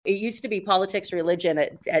It used to be politics, religion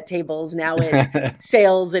at tables. Now it's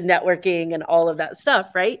sales and networking and all of that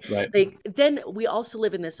stuff, right? Right. Like, then we also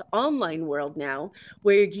live in this online world now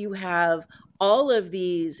where you have all of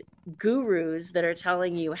these gurus that are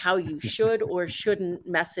telling you how you should or shouldn't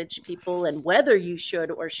message people and whether you should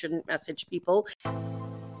or shouldn't message people.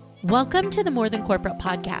 Welcome to the More Than Corporate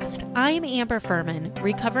podcast. I'm Amber Furman,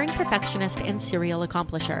 recovering perfectionist and serial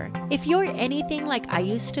accomplisher. If you're anything like I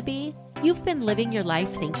used to be, you've been living your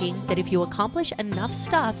life thinking that if you accomplish enough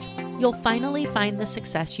stuff, you'll finally find the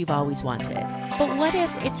success you've always wanted. But what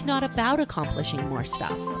if it's not about accomplishing more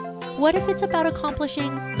stuff? What if it's about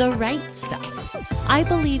accomplishing the right stuff? I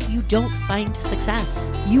believe you don't find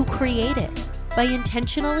success, you create it by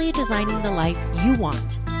intentionally designing the life you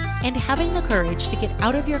want and having the courage to get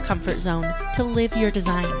out of your comfort zone to live your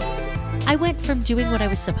design. I went from doing what I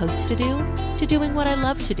was supposed to do to doing what I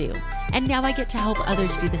love to do, and now I get to help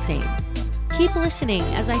others do the same. Keep listening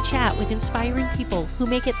as I chat with inspiring people who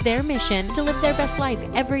make it their mission to live their best life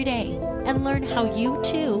every day and learn how you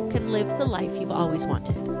too can live the life you've always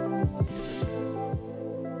wanted.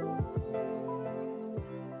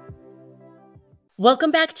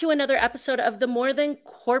 Welcome back to another episode of the More Than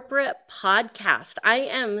Corporate podcast. I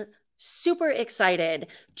am super excited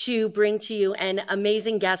to bring to you an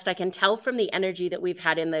amazing guest. I can tell from the energy that we've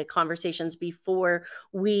had in the conversations before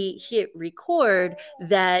we hit record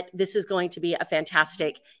that this is going to be a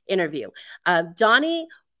fantastic interview. Donnie,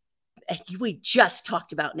 we just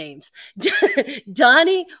talked about names.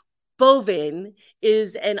 Donnie Boivin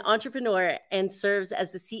is an entrepreneur and serves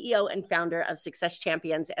as the CEO and founder of Success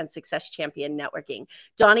Champions and Success Champion Networking.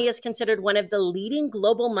 Donnie is considered one of the leading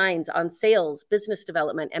global minds on sales, business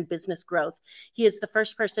development, and business growth. He is the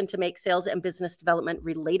first person to make sales and business development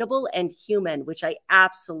relatable and human, which I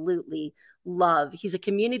absolutely love. He's a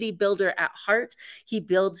community builder at heart. He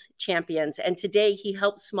builds champions. And today he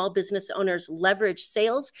helps small business owners leverage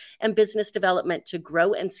sales and business development to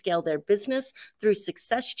grow and scale their business through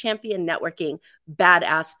Success Champion Networking,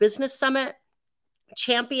 Badass Business Summit,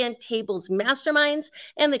 Champion Tables Masterminds,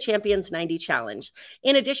 and the Champions 90 Challenge.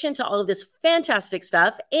 In addition to all of this fantastic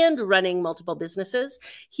stuff and running multiple businesses,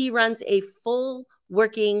 he runs a full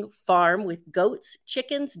working farm with goats,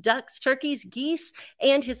 chickens, ducks, turkeys, geese,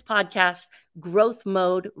 and his podcast, Growth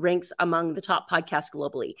Mode, ranks among the top podcasts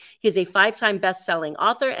globally. He's a 5-time best-selling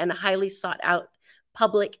author and a highly sought-out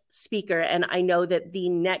public speaker, and I know that the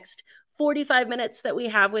next 45 minutes that we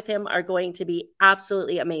have with him are going to be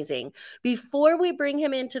absolutely amazing. Before we bring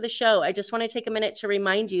him into the show, I just want to take a minute to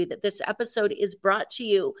remind you that this episode is brought to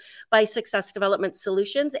you by Success Development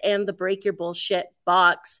Solutions and the Break Your Bullshit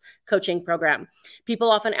Box coaching program. People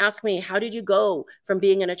often ask me, how did you go from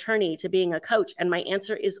being an attorney to being a coach? And my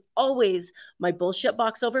answer is always, my bullshit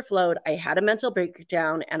box overflowed. I had a mental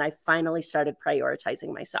breakdown and I finally started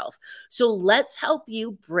prioritizing myself. So let's help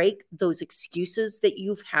you break those excuses that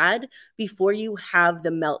you've had before you have the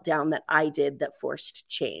meltdown that I did that forced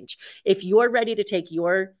change. If you're ready to take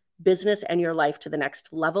your business and your life to the next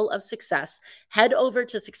level of success, head over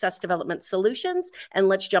to Success Development Solutions and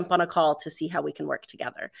let's jump on a call to see how we can work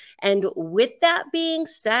together. And with that being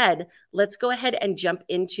said, let's go ahead and jump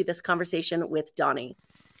into this conversation with Donnie.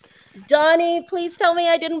 Donnie, please tell me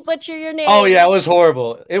I didn't butcher your name. Oh yeah, it was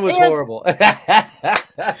horrible. It was horrible.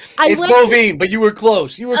 It's Boivin, but you were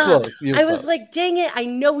close. You were close. I was like, dang it. I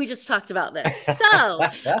know we just talked about this. So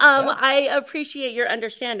I appreciate your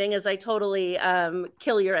understanding as I totally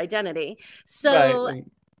kill your identity. So right.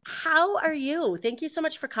 How are you? Thank you so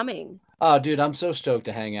much for coming. Oh, dude, I'm so stoked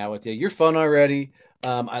to hang out with you. You're fun already.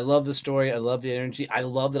 I love the story. I love the energy. I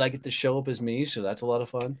love that I get to show up as me. So that's a lot of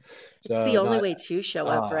fun. It's the only way to show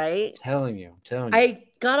up, right? Telling you. I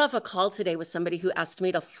got off a call today with somebody who asked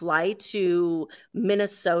me to fly to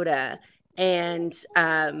Minnesota and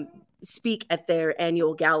speak at their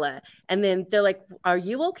annual gala. And then they're like, are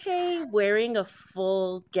you okay wearing a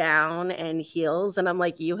full gown and heels? And I'm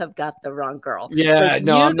like, you have got the wrong girl. Yeah, like,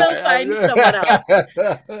 no, I'm not. Find someone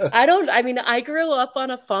else. I mean, I grew up on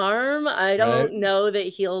a farm. I don't know that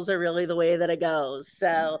heels are really the way that it goes.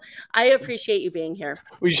 So I appreciate you being here.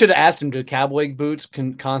 Well, you should have asked him, do cowboy boots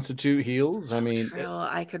can constitute heels? I mean, true.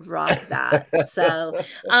 I could rock that.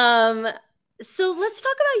 So let's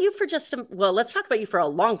talk about you for let's talk about you for a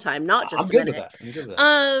long time, not just a minute. I'm good with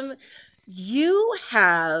that. You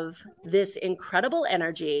have this incredible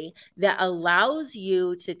energy that allows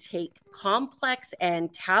you to take complex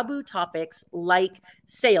and taboo topics like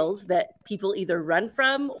sales that people either run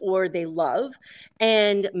from or they love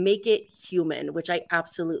and make it human, which I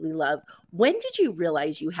absolutely love. When did you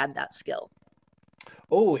realize you had that skill?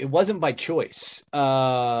 Oh, it wasn't by choice.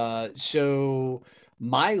 So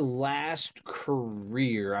My last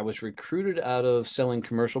career, I was recruited out of selling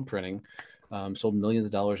commercial printing, sold millions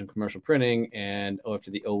of dollars in commercial printing. And after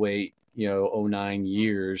the '08, 09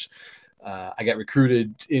 years, I got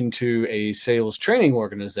recruited into a sales training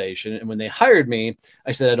organization. And when they hired me,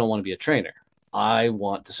 I said, I don't want to be a trainer. I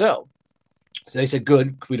want to sell. So they said,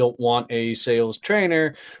 good. We don't want a sales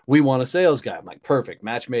trainer. We want a sales guy. I'm like, perfect.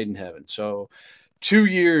 Match made in heaven. So 2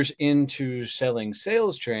 years into selling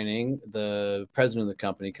sales training, the president of the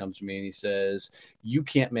company comes to me and he says, you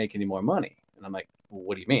can't make any more money. And I'm like, well,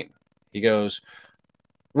 what do you mean? He goes,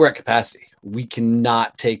 we're at capacity. We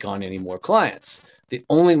cannot take on any more clients. The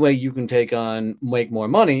only way you can make more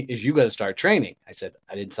money is you got to start training. I said,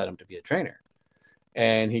 I didn't sign up to be a trainer.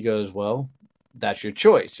 And he goes, well, that's your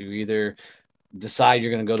choice. You either decide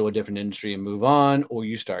you're going to go to a different industry and move on, or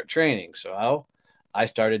you start training. So I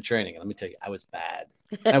started training. And let me tell you, I was bad.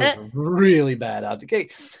 I was really bad out the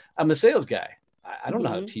gate. I'm a sales guy. I don't know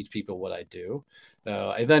how to teach people what I do.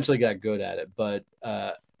 I eventually got good at it, but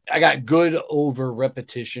I got good over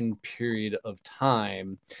repetition period of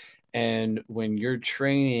time. And when you're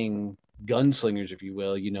training gunslingers, if you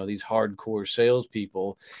will, these hardcore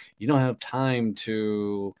salespeople, you don't have time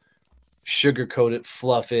to sugarcoat it,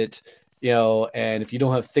 fluff it, and if you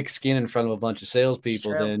don't have thick skin in front of a bunch of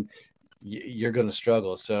salespeople, then you're going to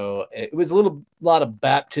struggle. So it was a lot of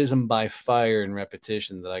baptism by fire and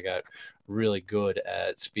repetition that I got really good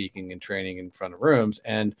at speaking and training in front of rooms.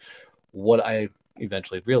 And what I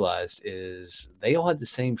eventually realized is they all had the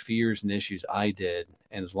same fears and issues I did.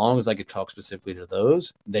 And as long as I could talk specifically to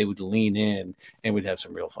those, they would lean in and we'd have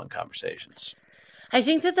some real fun conversations. I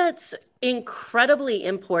think that that's incredibly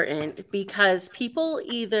important because people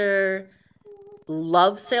either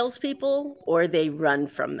love salespeople or they run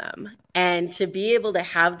from them. And to be able to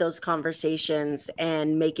have those conversations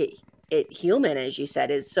and make it human, as you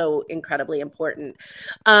said, is so incredibly important.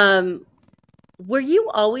 Were you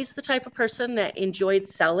always the type of person that enjoyed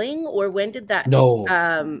selling, or when did that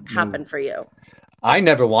happen for you? I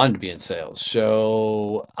never wanted to be in sales.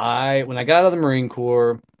 So when I got out of the Marine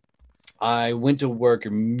Corps, I went to work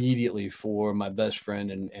immediately for my best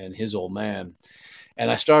friend and his old man. And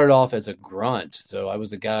I started off as a grunt. So I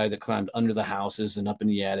was the guy that climbed under the houses and up in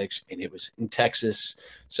the attics. And it was in Texas.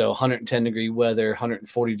 So 110-degree weather,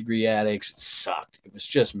 140-degree attics. It sucked. It was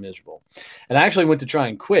just miserable. And I actually went to try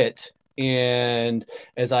and quit. And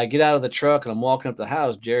as I get out of the truck and I'm walking up the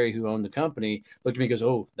house, Jerry, who owned the company, looked at me and goes,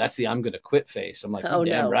 oh, that's the I'm going to quit face. I'm like, oh,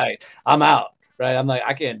 damn right. I'm out. Right. I'm like,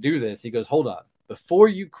 I can't do this. He goes, hold on. Before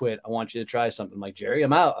you quit, I want you to try something. I'm like, Jerry,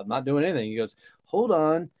 I'm out. I'm not doing anything. He goes, hold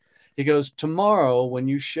on. He goes, tomorrow when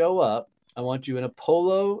you show up, I want you in a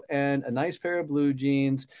polo and a nice pair of blue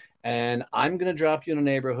jeans. And I'm going to drop you in a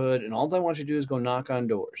neighborhood. And all I want you to do is go knock on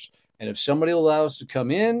doors. And if somebody will allow us to come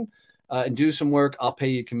in and do some work, I'll pay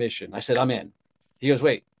you commission. I said, I'm in. He goes,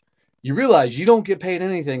 wait, you realize you don't get paid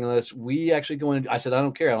anything unless we actually go in. I said, I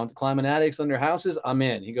don't care. I don't have to climb in attics under houses. I'm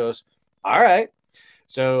in. He goes, all right.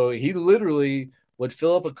 So he literally would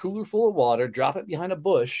fill up a cooler full of water, drop it behind a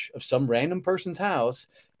bush of some random person's house,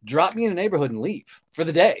 drop me in a neighborhood and leave for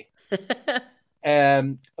the day.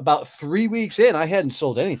 And about 3 weeks in, I hadn't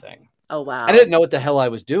sold anything. Oh, wow. I didn't know what the hell I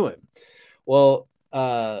was doing. Well,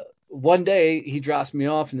 one day he drops me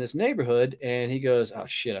off in this neighborhood and he goes, oh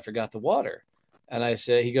shit, I forgot the water. And I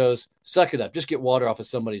said, he goes, suck it up. Just get water off of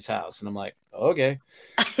somebody's house. And I'm like, okay.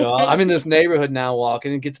 So I'm in this neighborhood now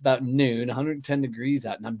walking. It gets about noon, 110 degrees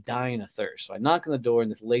out, and I'm dying of thirst. So I knock on the door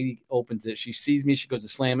and this lady opens it. She sees me. She goes to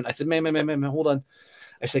slam it. I said, ma'am, hold on.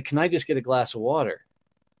 I said, can I just get a glass of water?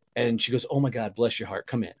 And she goes, oh my God, bless your heart.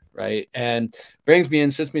 Come in. Right. And brings me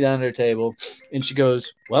in, sits me down at her table. And she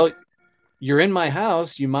goes, well, you're in my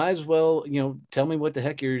house. You might as well, tell me what the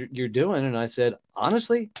heck you're doing. And I said,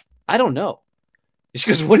 honestly, I don't know. She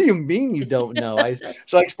goes, what do you mean you don't know?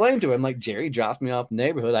 So I explained to her, I'm like, Jerry drops me off in the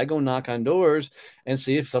neighborhood. I go knock on doors and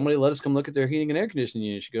see if somebody let us come look at their heating and air conditioning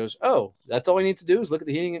unit. She goes, oh, that's all I need to do is look at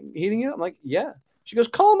the heating unit? I'm like, yeah. She goes,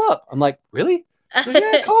 call him up. I'm like, really? She goes,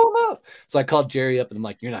 yeah, call him up. So I called Jerry up and I'm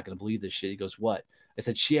like, you're not going to believe this shit. He goes, what? I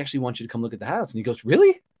said, she actually wants you to come look at the house. And he goes,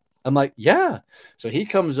 really? I'm like, yeah. So he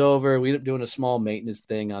comes over. We end up doing a small maintenance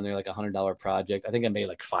thing on there, like $100 project. I think I made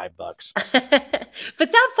like $5.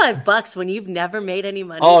 But that $5 when you've never made any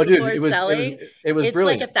money before selling, it was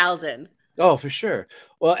brilliant. Like 1,000. Oh, for sure.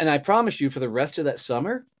 Well, and I promise you for the rest of that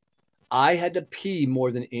summer, I had to pee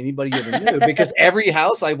more than anybody ever knew because every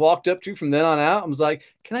house I walked up to from then on out, I was like,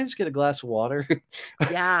 can I just get a glass of water?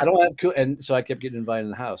 Yeah. I don't have and so I kept getting invited in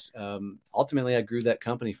the house. Ultimately, I grew that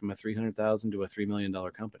company from a $300,000 to a $3 million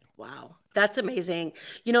company. Wow. That's amazing.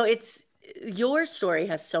 your story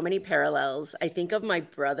has so many parallels. I think of my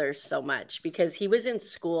brother so much because he was in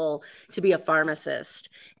school to be a pharmacist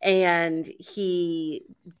and he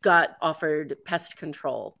got offered pest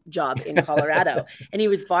control job in Colorado and he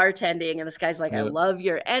was bartending and this guy's like, I Yep. love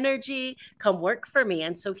your energy, come work for me.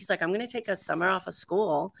 And so he's like, I'm going to take a summer off of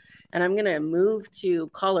school and I'm going to move to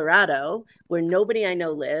Colorado where nobody I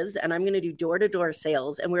know lives and I'm going to do door-to-door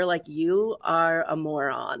sales. And we're like, you are a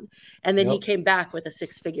moron. And then he Yep. came back with a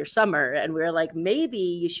 6-figure summer and we were like, maybe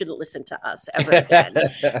you shouldn't listen to us ever again.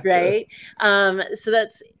 Right. So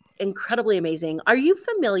that's incredibly amazing. Are you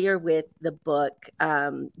familiar with the book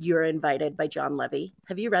You're Invited by John Levy?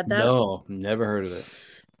 Have you read that? No, never heard of it.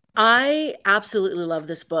 I absolutely love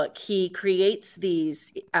this book. He creates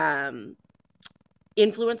these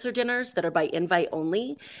influencer dinners that are by invite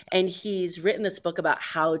only, and he's written this book about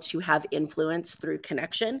how to have influence through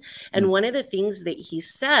connection. And one of the things that he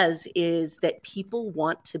says is that people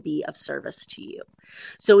want to be of service to you.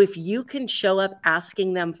 So if you can show up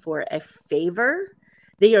asking them for a favor,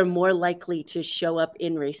 they are more likely to show up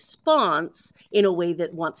in response in a way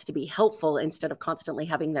that wants to be helpful instead of constantly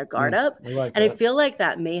having their guard up. I feel like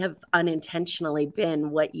that may have unintentionally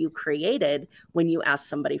been what you created when you asked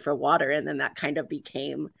somebody for water. And then that kind of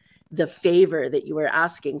became the favor that you were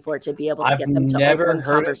asking for to be able to get them to open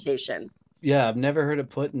conversation. Yeah, I've never heard it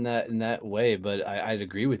put in that way, but I'd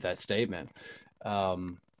agree with that statement.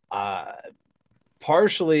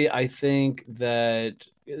 Partially, I think that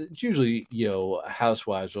it's usually,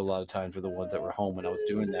 housewives a lot of times were the ones that were home when I was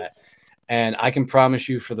doing that. And I can promise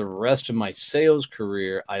you for the rest of my sales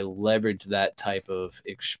career, I leveraged that type of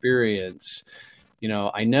experience.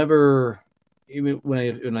 I never, even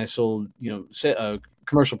when I sold,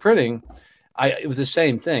 commercial printing, it was the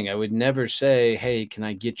same thing. I would never say, hey, can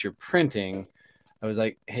I get your printing? I was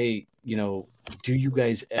like, hey, do you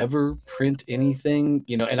guys ever print anything?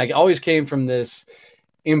 And I always came from this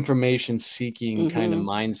information seeking kind of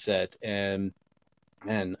mindset. And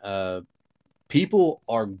man, people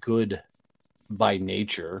are good by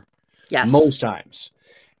nature. Yes. Most times.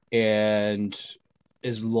 And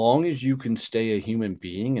as long as you can stay a human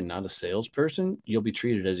being and not a salesperson, you'll be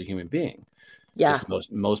treated as a human being. Yeah.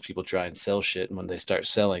 Just most people try and sell shit. And when they start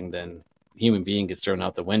selling, then human being gets thrown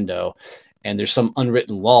out the window. And there's some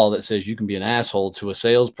unwritten law that says you can be an asshole to a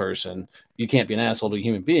salesperson. You can't be an asshole to a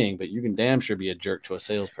human being, but you can damn sure be a jerk to a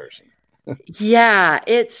salesperson. Yeah,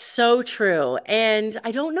 it's so true. And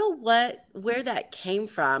I don't know where that came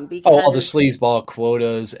from because all the sleazeball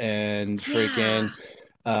quotas and freaking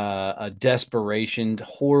a desperation,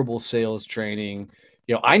 horrible sales training.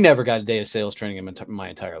 I never got a day of sales training in my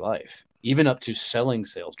entire life. Even up to selling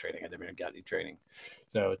sales training, I never got any training.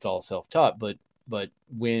 So it's all self-taught. But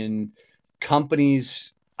when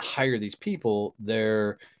companies hire these people,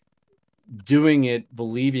 they're doing it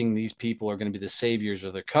believing these people are going to be the saviors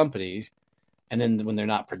of their company. And then when they're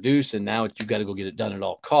not producing, now you got to go get it done at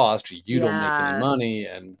all costs. You don't make any money,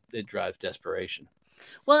 and it drives desperation.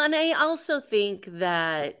 Well, and I also think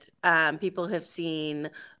that people have seen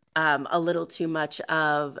a little too much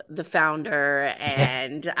of The Founder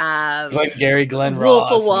and like Gary Glenn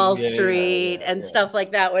Wolf Ross of Wall Street and stuff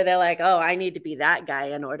like that, where they're like, oh, I need to be that guy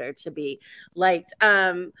in order to be liked.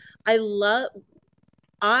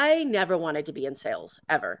 I never wanted to be in sales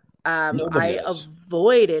ever. I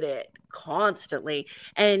avoided it constantly.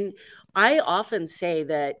 And I often say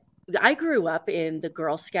that I grew up in the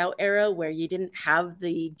Girl Scout era where you didn't have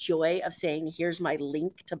the joy of saying, here's my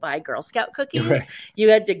link to buy Girl Scout cookies. Right. You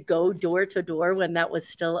had to go door to door when that was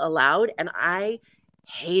still allowed. And I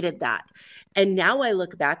hated that. And now I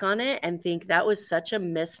look back on it and think that was such a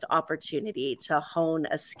missed opportunity to hone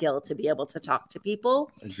a skill to be able to talk to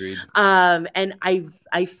people. Agreed. And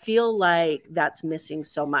I feel like that's missing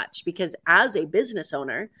so much because as a business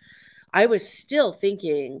owner, I was still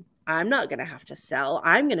thinking, I'm not going to have to sell.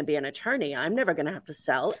 I'm going to be an attorney. I'm never going to have to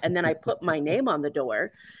sell. And then I put my name on the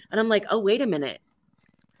door and I'm like, oh, wait a minute.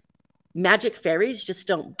 Magic fairies just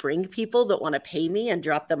don't bring people that want to pay me and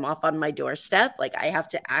drop them off on my doorstep. Like I have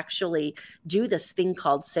to actually do this thing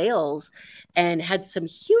called sales, and had some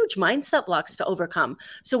huge mindset blocks to overcome.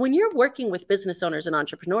 So when you're working with business owners and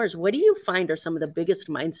entrepreneurs, what do you find are some of the biggest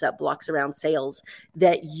mindset blocks around sales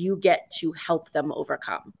that you get to help them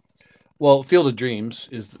overcome? Well, Field of Dreams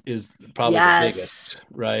is probably the biggest,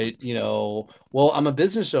 right? Well, I'm a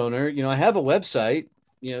business owner, I have a website,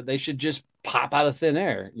 they should just pop out of thin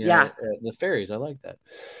air. The fairies. I like that.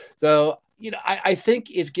 So, I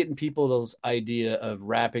think it's getting people this idea of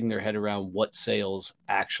wrapping their head around what sales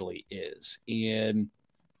actually is. And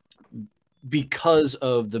because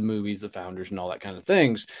of the movies, the Founders and all that kind of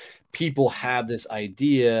things, people have this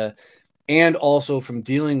idea. And also from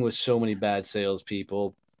dealing with so many bad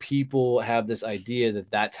salespeople, people have this idea that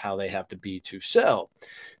that's how they have to be to sell.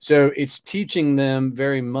 So it's teaching them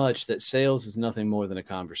very much that sales is nothing more than a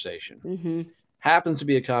conversation. Happens to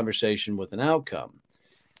be a conversation with an outcome.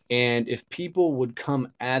 And if people would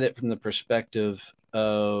come at it from the perspective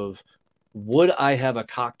of, would I have a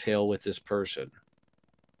cocktail with this person?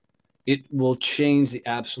 It will change the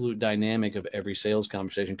absolute dynamic of every sales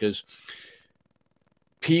conversation, because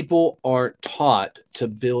people aren't taught to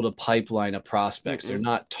build a pipeline of prospects. They're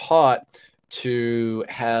not taught to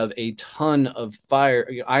have a ton of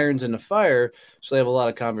irons in the fire, so they have a lot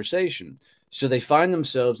of conversation. So they find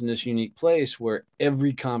themselves in this unique place where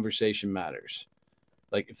every conversation matters.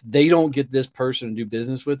 Like, if they don't get this person to do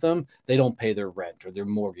business with them, they don't pay their rent or their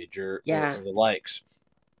mortgage or the likes.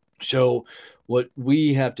 So what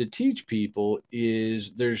we have to teach people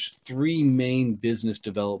is there's 3 main business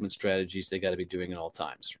development strategies they got to be doing at all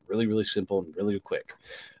times. Really, really simple and really quick.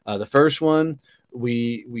 The first one,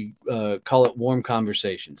 we call it warm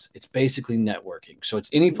conversations. It's basically networking. So it's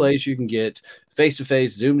any place you can get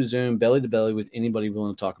face-to-face, Zoom-to-Zoom, belly-to-belly with anybody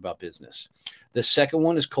willing to talk about business. The second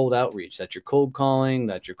one is cold outreach. That's your cold calling.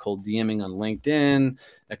 That's your cold DMing on LinkedIn.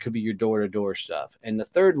 That could be your door-to-door stuff. And the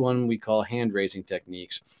third one we call hand-raising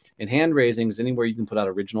techniques. And hand-raising is anywhere you can put out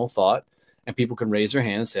original thought, and people can raise their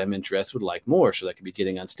hand and say, I'm interested, would like more. So that could be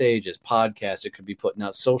getting on stages, podcasts. It could be putting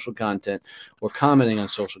out social content or commenting on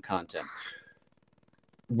social content.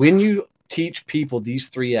 When you teach people these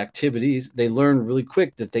 3 activities, they learn really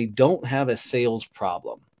quick that they don't have a sales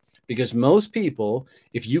problem. Because most people,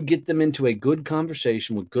 if you get them into a good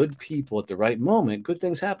conversation with good people at the right moment, good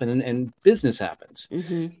things happen and business happens.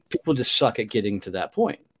 People just suck at getting to that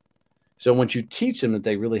point. So once you teach them that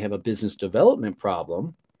they really have a business development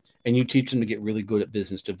problem, and you teach them to get really good at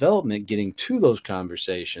business development, getting to those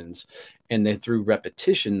conversations, and then through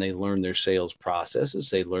repetition, they learn their sales processes.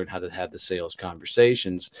 They learn how to have the sales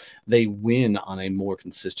conversations. They win on a more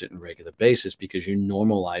consistent and regular basis because you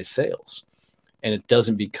normalize sales. And it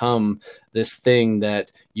doesn't become this thing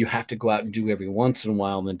that you have to go out and do every once in a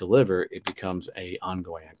while and then deliver. It becomes an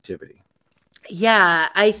ongoing activity. Yeah,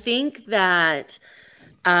 I think that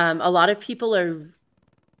a lot of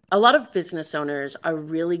business owners are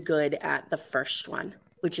really good at the first one,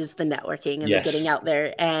 which is the networking and the getting out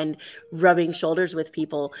there and rubbing shoulders with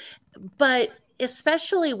people. But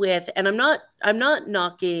especially with, and I'm not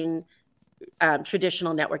knocking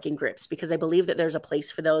traditional networking groups, because I believe that there's a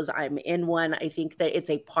place for those. I'm in one. I think that it's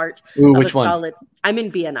a part of which a one? solid. I'm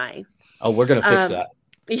in BNI. Oh, we're gonna fix that.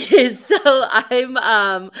 So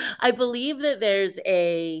I believe that there's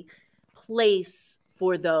a place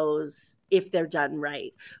for those if they're done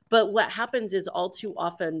right. But what happens is, all too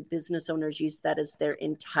often business owners use that as their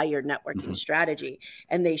entire networking strategy.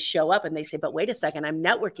 And they show up and they say, but wait a second, I'm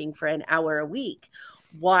networking for an hour a week.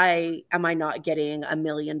 Why am I not getting $1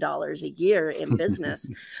 million a year in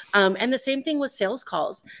business? And the same thing with sales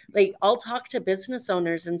calls. Like, I'll talk to business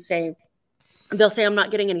owners and they'll say, I'm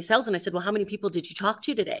not getting any sales. And I said, well, how many people did you talk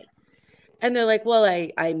to today? And they're like, well,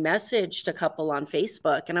 I messaged a couple on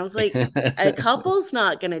Facebook. And I was like, a couple's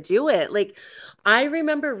not going to do it. Like, I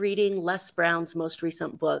remember reading Les Brown's most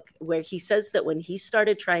recent book, where he says that when he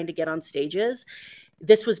started trying to get on stages,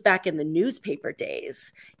 this was back in the newspaper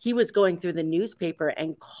days, he was going through the newspaper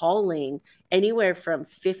and calling anywhere from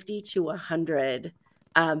 50 to 100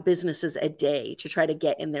 businesses a day to try to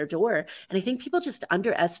get in their door. And I think people just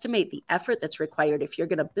underestimate the effort that's required if you're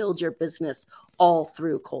going to build your business all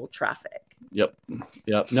through cold traffic. Yep.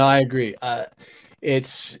 No, I agree.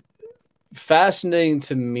 It's fascinating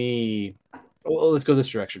to me. Well, let's go this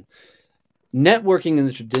direction. Networking in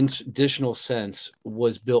the traditional sense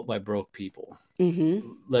was built by broke people.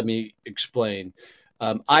 Let me explain.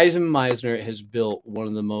 Eisen Meisner has built one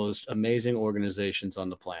of the most amazing organizations on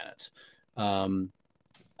the planet.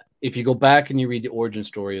 If you go back and you read the origin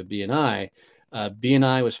story of BNI,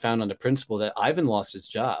 BNI was founded on the principle that Ivan lost his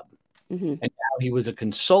job. And now he was a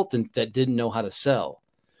consultant that didn't know how to sell.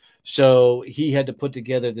 So he had to put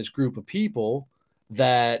together this group of people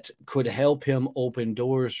that could help him open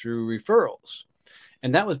doors through referrals.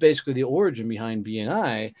 And that was basically the origin behind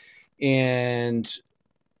BNI. And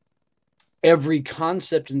every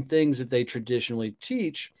concept and things that they traditionally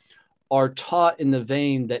teach are taught in the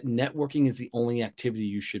vein that networking is the only activity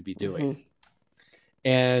you should be doing.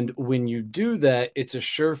 And when you do that, it's a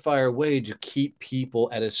surefire way to keep people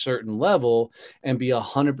at a certain level and be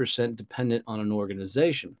 100% dependent on an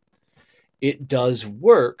organization. It does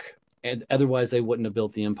work, and otherwise they wouldn't have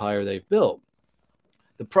built the empire they've built.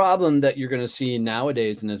 The problem that you're going to see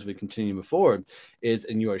nowadays, and as we continue to move forward, is,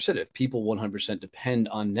 and you already said it, if people 100% depend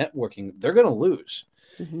on networking, they're going to lose.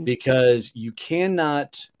 because you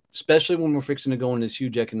cannot, especially when we're fixing to go in this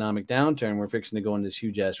huge economic downturn, we're fixing to go in this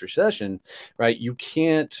huge ass recession, right? You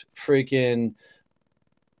can't freaking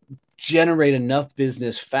generate enough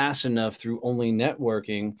business fast enough through only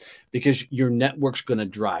networking, because your network's going to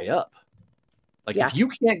dry up. Like if you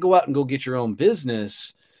can't go out and go get your own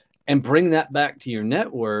business and bring that back to your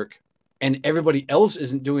network, and everybody else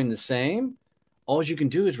isn't doing the same, all you can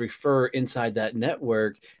do is refer inside that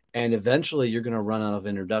network. And eventually you're going to run out of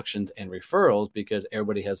introductions and referrals because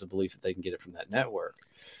everybody has a belief that they can get it from that network.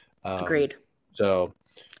 Agreed. So,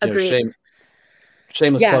 agreed.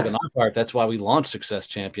 Shameless plug on our part. That's why we launched Success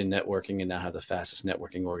Champion Networking and now have the fastest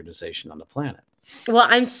networking organization on the planet. Well,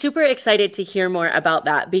 I'm super excited to hear more about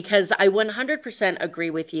that, because I 100% agree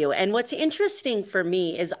with you. And what's interesting for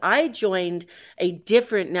me is I joined a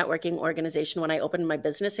different networking organization when I opened my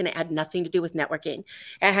business, and it had nothing to do with networking.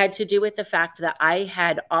 It had to do with the fact that I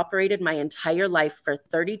had operated my entire life for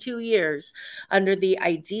 32 years under the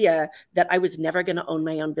idea that I was never going to own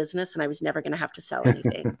my own business and I was never going to have to sell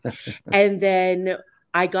anything. And then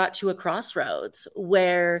I got to a crossroads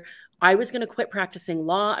where I was going to quit practicing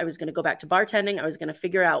law. I was going to go back to bartending. I was going to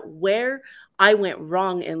figure out where I went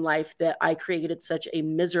wrong in life that I created such a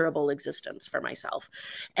miserable existence for myself.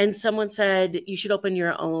 And someone said, you should open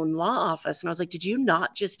your own law office. And I was like, did you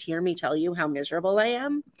not just hear me tell you how miserable I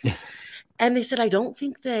am? And they said, I don't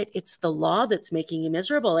think that it's the law that's making you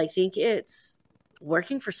miserable. I think it's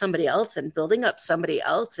working for somebody else and building up somebody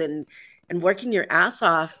else and working your ass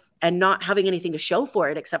off and not having anything to show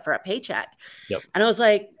for it except for a paycheck. Yep. And I was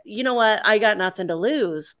like, you know what? I got nothing to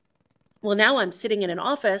lose. Well, now I'm sitting in an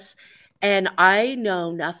office and I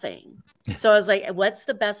know nothing. So I was like, what's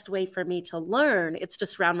the best way for me to learn? It's to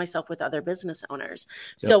surround myself with other business owners.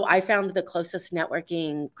 Yep. So I found the closest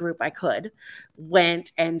networking group I could,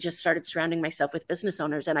 went and just started surrounding myself with business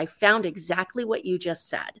owners. And I found exactly what you just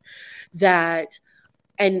said, that,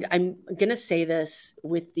 and I'm going to say this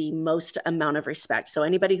with the most amount of respect. So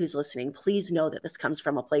anybody who's listening, please know that this comes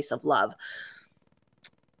from a place of love.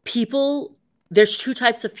 There's two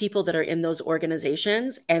types of people that are in those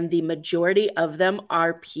organizations, and the majority of them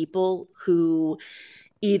are people who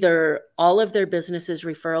either all of their business is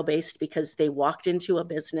referral based because they walked into a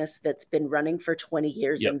business that's been running for 20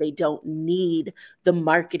 years and they don't need the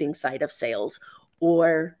marketing side of sales,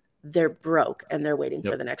 or they're broke and they're waiting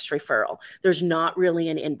for the next referral. There's not really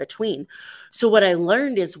an in between. So what I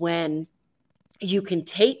learned is when you can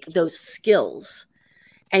take those skills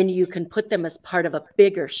and you can put them as part of a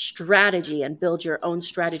bigger strategy and build your own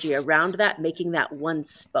strategy around that, making that one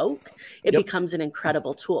spoke, it becomes an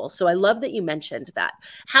incredible tool. So I love that you mentioned that.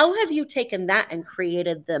 How have you taken that and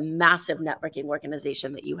created the massive networking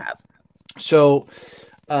organization that you have? So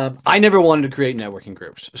I never wanted to create networking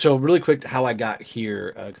groups. So really quick, how I got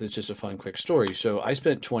here, because it's just a fun, quick story. So I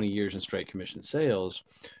spent 20 years in straight commission sales,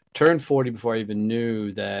 turned 40 before I even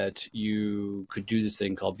knew that you could do this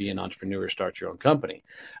thing called be an entrepreneur, start your own company.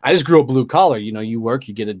 I just grew up blue collar. You work,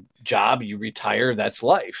 you get a job, you retire, that's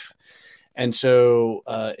life. And so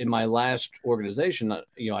in my last organization,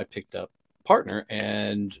 I picked up a partner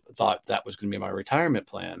and thought that was going to be my retirement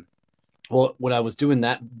plan. Well, when I was doing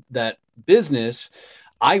that business,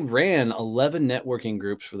 I ran 11 networking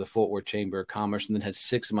groups for the Fort Worth Chamber of Commerce, and then had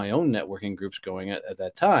 6 of my own networking groups going at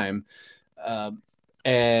that time.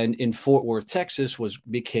 And in Fort Worth, Texas,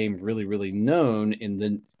 became really, really known in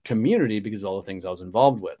the community because of all the things I was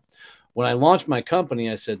involved with. When I launched my company,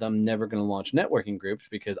 I said, I'm never going to launch networking groups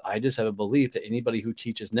because I just have a belief that anybody who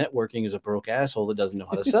teaches networking is a broke asshole that doesn't know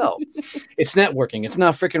how to sell. It's networking. It's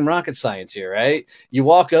not freaking rocket science here, right? You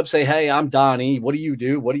walk up, say, hey, I'm Donnie. What do you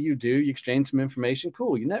do? What do you do? You exchange some information.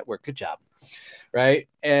 Cool. You network. Good job. Right.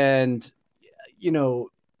 And,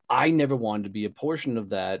 I never wanted to be a portion of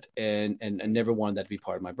that and never wanted that to be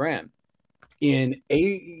part of my brand. We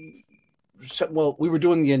were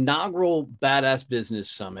doing the inaugural Badass Business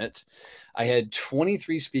Summit. I had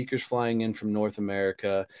 23 speakers flying in from North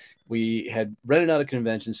America. We had rented out a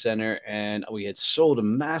convention center and we had sold a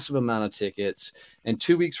massive amount of tickets. And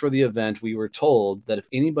 2 weeks for the event, we were told that if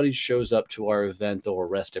anybody shows up to our event, they'll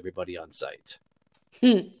arrest everybody on site.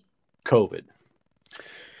 COVID.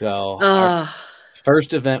 So our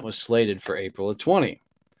first event was slated for April of 20.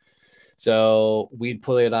 So we'd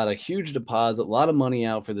put out a huge deposit, a lot of money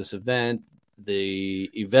out for this event. The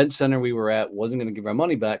event center we were at wasn't going to give our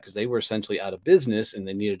money back because they were essentially out of business and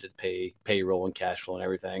they needed to pay payroll and cash flow and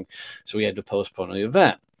everything. So we had to postpone the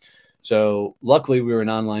event. So luckily we were an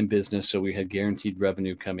online business, so we had guaranteed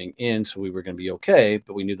revenue coming in. So we were going to be okay,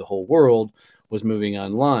 but we knew the whole world was moving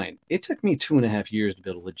online. It took me 2.5 years to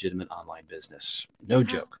build a legitimate online business. No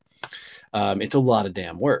joke. It's a lot of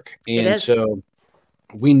damn work. And so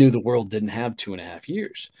we knew the world didn't have 2.5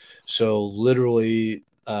 years. So literally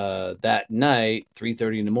that night,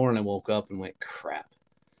 3:30 in the morning, I woke up and went, crap.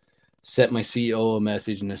 Sent my CEO a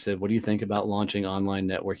message and I said, what do you think about launching online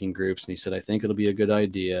networking groups? And he said, I think it'll be a good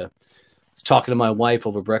idea. I was talking to my wife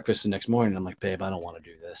over breakfast the next morning. I'm like, babe, I don't want to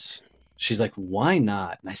do this. She's like, why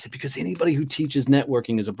not? And I said, because anybody who teaches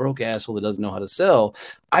networking is a broke asshole that doesn't know how to sell.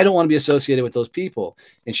 I don't want to be associated with those people.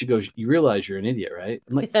 And she goes, you realize you're an idiot, right?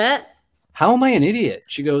 I'm like, how am I an idiot?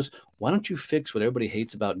 She goes, why don't you fix what everybody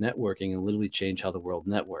hates about networking and literally change how the world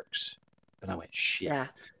networks? And I went, shit. Yeah.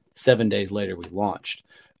 7 days later, we launched.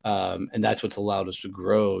 And that's what's allowed us to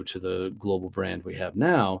grow to the global brand we have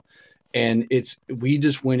now. And we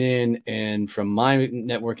just went in and from my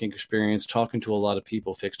networking experience, talking to a lot of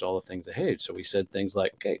people, fixed all the things I hate. So we said things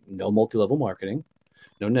like, okay, no multi-level marketing,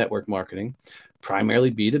 no network marketing,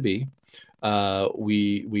 primarily B2B.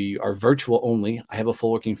 We are virtual only. I have a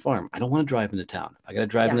full working farm. I don't want to drive into town. If I got to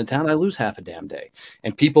drive into town, I lose half a damn day.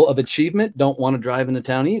 And people of achievement don't want to drive into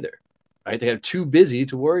town either, right? They are too busy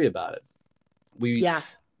to worry about it. We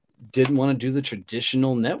didn't want to do the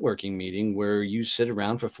traditional networking meeting where you sit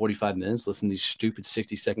around for 45 minutes, listen to these stupid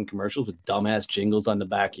 60-second commercials with dumbass jingles on the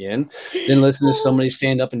back end, then listen to somebody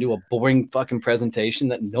stand up and do a boring fucking presentation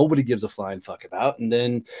that nobody gives a flying fuck about. And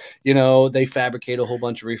then, they fabricate a whole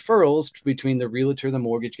bunch of referrals between the realtor, the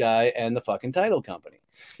mortgage guy, and the fucking title company.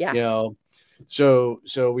 Yeah. So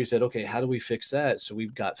we said, okay, how do we fix that? So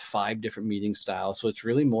we've got 5 different meeting styles. So it's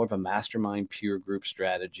really more of a mastermind peer group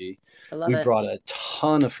strategy. We brought a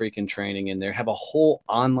ton of freaking training in there, have a whole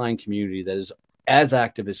online community that is as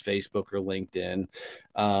active as Facebook or LinkedIn,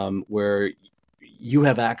 where you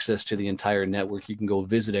have access to the entire network. You can go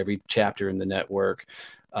visit every chapter in the network.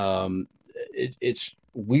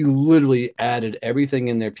 We literally added everything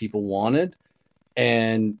in there people wanted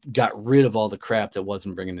and got rid of all the crap that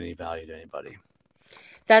wasn't bringing any value to anybody.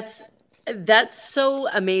 That's so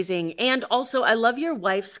amazing. And also, I love your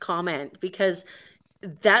wife's comment, because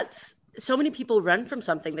that's so many people run from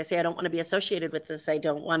something. They say, I don't want to be associated with this. I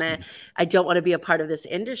don't want to be a part of this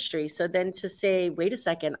industry. So then to say, wait a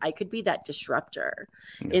second, I could be that disruptor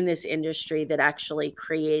in this industry that actually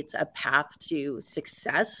creates a path to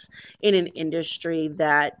success in an industry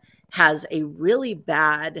that has a really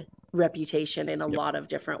bad reputation in a lot of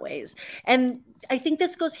different ways. And I think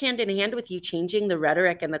this goes hand in hand with you changing the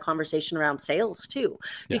rhetoric and the conversation around sales too,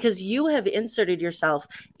 because you have inserted yourself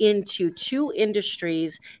into 2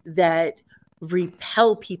 industries that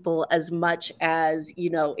repel people as much as,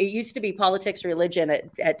 it used to be politics, religion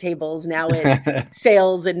at tables. Now it's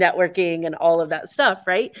sales and networking and all of that stuff.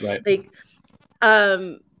 Right.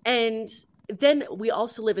 And then we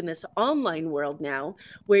also live in this online world now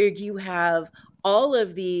where you have all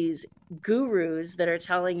of these gurus that are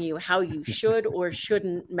telling you how you should or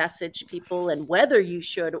shouldn't message people, and whether you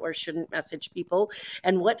should or shouldn't message people,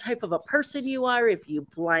 and what type of a person you are if you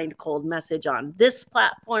blind cold message on this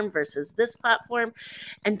platform versus this platform.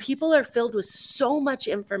 And people are filled with so much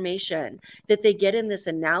information that they get in this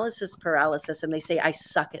analysis paralysis and they say, I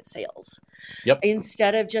suck at sales.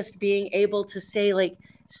 Instead of just being able to say, like,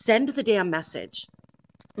 send the damn message.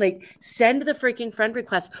 Like, send the freaking friend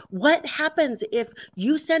request. What happens if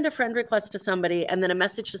you send a friend request to somebody and then a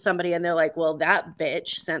message to somebody and they're like, well, that bitch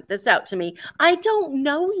sent this out to me. I don't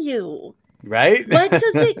know you. Right? What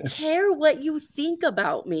does it care what you think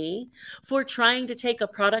about me for trying to take a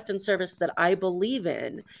product and service that I believe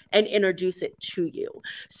in and introduce it to you?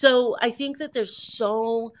 So I think that there's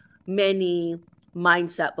so many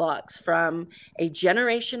mindset blocks from a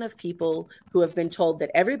generation of people who have been told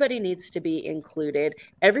that everybody needs to be included,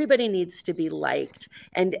 everybody needs to be liked,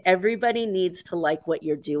 and everybody needs to like what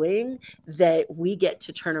you're doing, that we get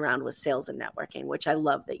to turn around with sales and networking, which I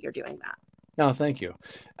love that you're doing that. No, thank you.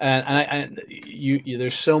 And you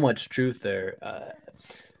there's so much truth there.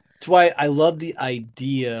 That's why I love the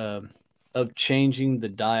idea of changing the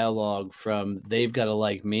dialogue from they've got to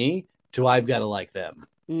like me to I've got to like them.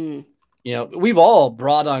 We've all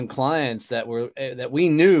brought on clients that we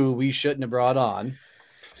knew we shouldn't have brought on.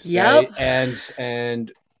 Yep. Right?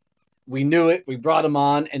 And we knew it. We brought them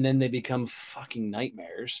on, and then they become fucking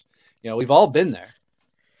nightmares. We've all been there.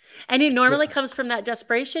 And it normally comes from that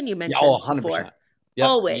desperation you mentioned. 100%. Before. Yep.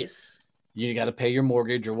 Always. You got to pay your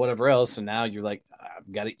mortgage or whatever else, and now you're like,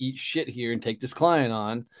 I've got to eat shit here and take this client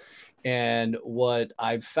on. And what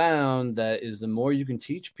I've found that is the more you can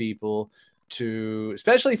teach people to,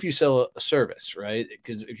 especially if you sell a service, right?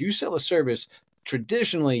 Because if you sell a service,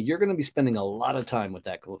 traditionally you're going to be spending a lot of time with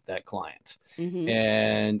that client.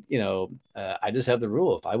 And I just have the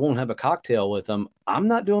rule: if I won't have a cocktail with them, I'm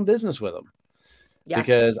not doing business with them.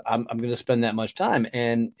 because I'm going to spend that much time.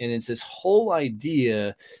 And it's this whole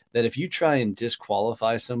idea that if you try and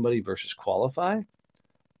disqualify somebody versus qualify,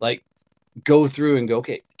 like go through and go,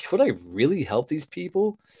 okay, could I really help these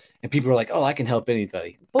people? And people are like, oh, I can help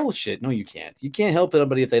anybody. Bullshit. No, you can't. You can't help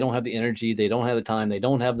anybody if they don't have the energy, they don't have the time, they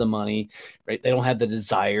don't have the money, right? They don't have the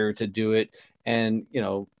desire to do it. And, you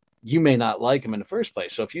know, you may not like them in the first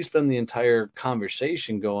place. So if you spend the entire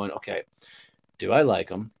conversation going, okay, do I like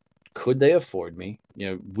them? Could they afford me?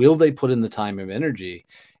 You know, will they put in the time and energy?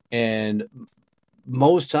 And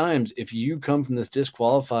most times, if you come from this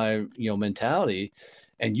disqualify, mentality,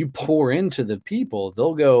 and you pour into the people,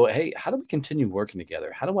 they'll go, hey, how do we continue working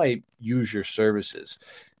together? How do I use your services?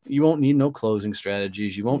 You won't need no closing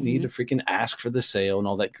strategies. You won't need to freaking ask for the sale and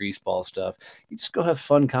all that greaseball stuff. You just go have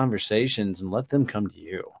fun conversations and let them come to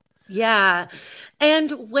you. Yeah.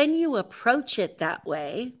 And when you approach it that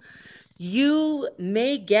way, you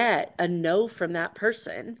may get a no from that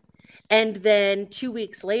person. And then 2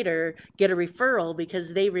 weeks later, get a referral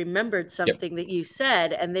because they remembered something that you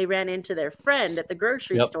said, and they ran into their friend at the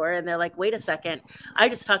grocery store, and they're like, wait a second, I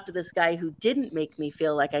just talked to this guy who didn't make me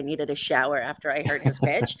feel like I needed a shower after I heard his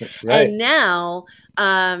pitch. Right. And now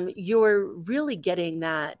you're really getting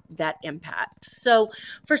that impact. So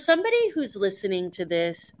for somebody who's listening to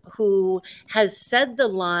this, who has said the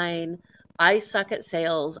line, I suck at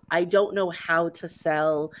sales, I don't know how to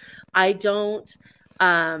sell, I don't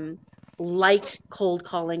like cold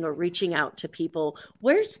calling or reaching out to people,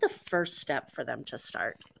 where's the first step for them to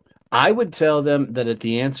start? I would tell them that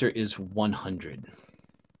the answer is 100.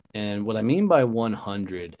 And what I mean by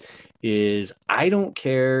 100 is I don't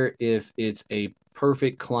care if it's a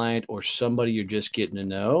perfect client or somebody you're just getting to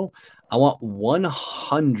know. I want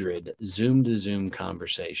 100 Zoom to Zoom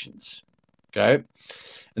conversations. Okay.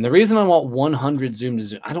 And the reason I want 100 Zoom to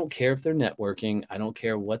Zoom, I don't care if they're networking, I don't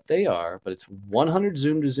care what they are, but it's 100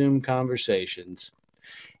 Zoom to Zoom conversations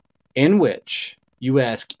in which you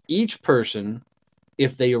ask each person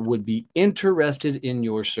if they would be interested in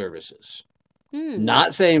your services.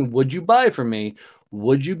 Not saying, would you buy from me?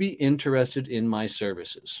 Would you be interested in my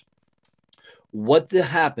services? What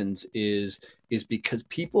happens is because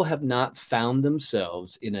people have not found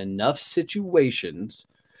themselves in enough situations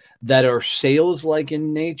that are sales-like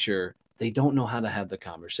in nature, they don't know how to have the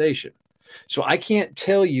conversation. So I can't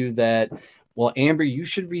tell you that, well, Amber, you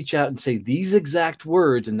should reach out and say these exact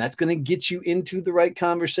words, and that's going to get you into the right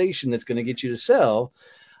conversation that's going to get you to sell.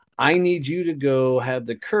 I need you to go have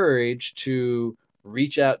the courage to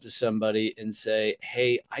reach out to somebody and say,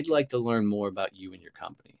 hey, I'd like to learn more about you and your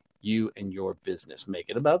company, you and your business. Make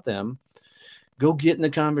it about them. Go get in the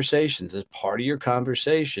conversations. As part of your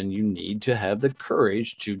conversation, you need to have the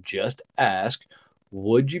courage to just ask,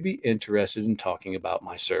 would you be interested in talking about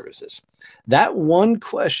my services? That one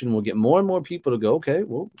question will get more and more people to go, okay,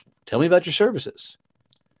 well, tell me about your services.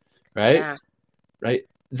 Right? Yeah. Right.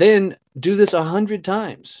 Then do this 100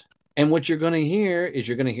 times. And what you're going to hear is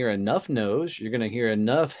you're going to hear enough no's. You're going to hear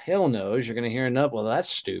enough hell no's. You're going to hear enough, well, that's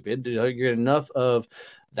stupid. You get enough of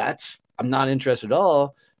I'm not interested at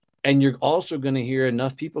all. And you're also going to hear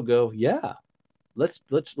enough people go, yeah, let's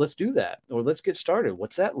do that. Or let's get started.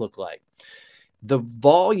 What's that look like? The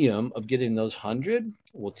volume of getting those 100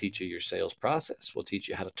 will teach you your sales process. We'll teach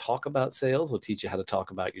you how to talk about sales. We'll teach you how to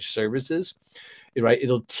talk about your services, right?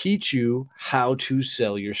 It'll teach you how to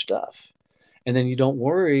sell your stuff. And then you don't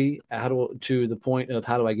worry to the point of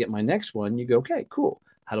how do I get my next one? You go, okay, cool.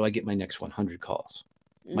 How do I get my next 100 calls?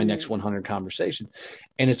 My next 100 conversations.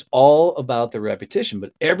 And it's all about the repetition.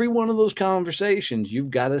 But every one of those conversations,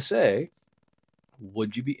 you've got to say,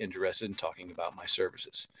 would you be interested in talking about my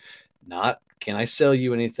services? Not, can I sell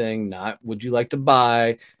you anything? Not, would you like to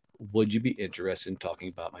buy? Would you be interested in talking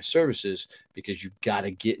about my services? Because you've got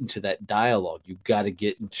to get into that dialogue. You've got to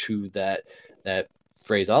get into that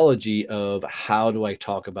phraseology of how do I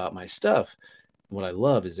talk about my stuff? What I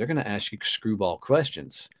love is they're going to ask you screwball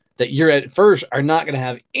questions that you're at first are not going to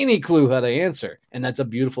have any clue how to answer. And that's a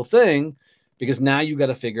beautiful thing because now you've got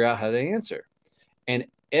to figure out how to answer. And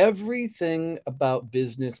everything about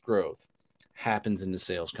business growth happens in the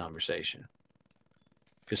sales conversation.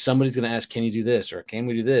 Because somebody's going to ask, can you do this? Or can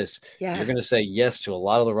we do this? Yeah. You're going to say yes to a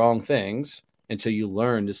lot of the wrong things until you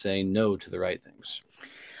learn to say no to the right things.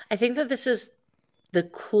 I think that this is the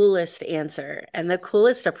coolest answer and the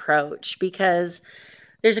coolest approach because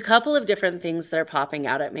there's a couple of different things that are popping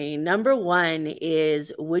out at me. Number one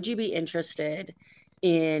is, would you be interested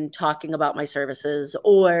in talking about my services,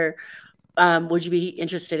 or would you be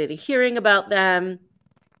interested in hearing about them?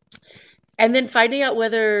 And then finding out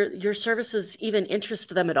whether your services even interest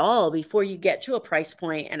them at all before you get to a price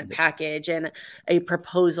point and a package and a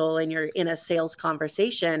proposal and you're in a sales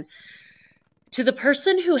conversation. To the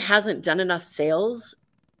person who hasn't done enough sales,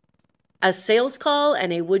 a sales call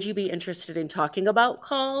and a would you be interested in talking about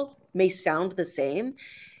call may sound the same,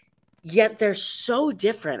 yet they're so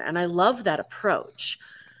different. And I love that approach.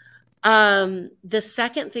 The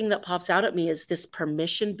second thing that pops out at me is this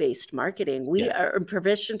permission-based marketing. We are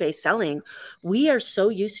permission-based selling. We are so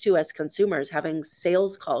used to, as consumers, having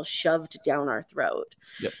sales calls shoved down our throat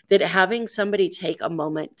that having somebody take a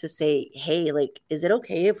moment to say, hey, like, is it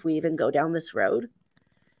okay if we even go down this road,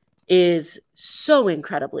 is so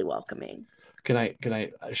incredibly welcoming. Can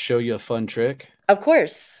I show you a fun trick? Of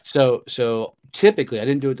course. So typically, I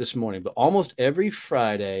didn't do it this morning, but almost every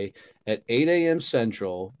Friday at 8 a.m.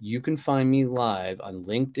 Central, you can find me live on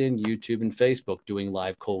LinkedIn, YouTube, and Facebook doing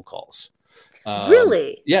live cold calls.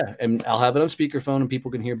 Really? Yeah, and I'll have it on speakerphone, and people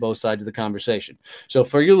can hear both sides of the conversation. So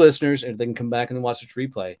for your listeners, if they can come back and watch this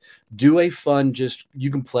replay, do a fun,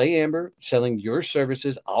 you can play Amber selling your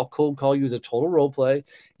services. I'll cold call you as a total role play.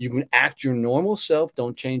 You can act your normal self.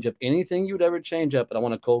 Don't change up anything you would ever change up. But I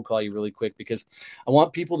want to cold call you really quick because I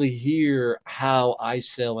want people to hear how I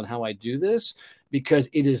sell and how I do this, because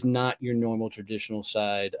it is not your normal traditional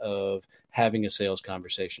side of having a sales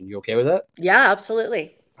conversation. You okay with that? Yeah,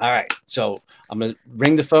 absolutely. All right. So I'm going to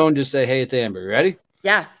ring the phone. Just say, hey, it's Amber. You ready?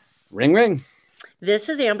 Yeah. Ring, ring. This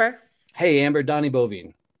is Amber. Hey, Amber, Donnie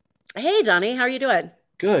Bovine. Hey, Donnie. How are you doing?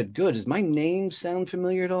 Good, good. Does my name sound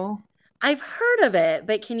familiar at all? I've heard of it,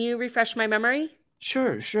 but can you refresh my memory?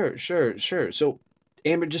 Sure. So,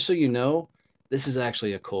 Amber, just so you know, this is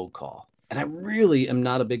actually a cold call. And I really am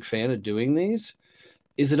not a big fan of doing these.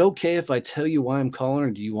 Is it okay if I tell you why I'm calling, or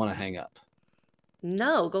do you want to hang up?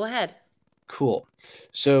 No, go ahead. Cool.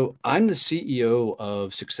 So I'm the CEO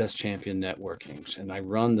of Success Champion Networking, and I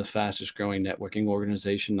run the fastest growing networking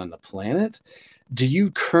organization on the planet. Do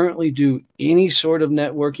you currently do any sort of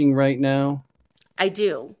networking right now? I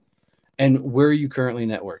do. And where are you currently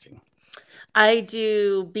networking? I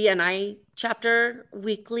do BNI chapter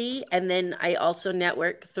weekly, and then I also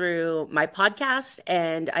network through my podcast,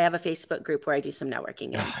 and I have a Facebook group where I do some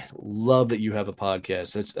networking. I love that you have a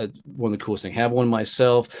podcast. That's one of the coolest things. I have one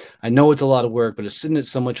myself. I know it's a lot of work, but isn't it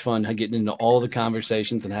so much fun getting into all the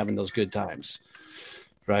conversations and having those good times,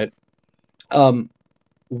 right?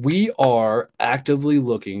 We are actively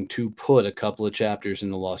looking to put a couple of chapters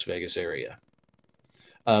in the Las Vegas area.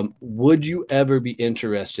 Would you ever be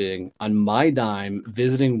interested on my dime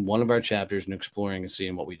visiting one of our chapters and exploring and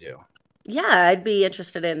seeing what we do? Yeah, I'd be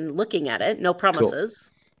interested in looking at it. No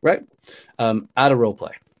promises. Cool. Right. Out of role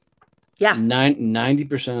play. Yeah.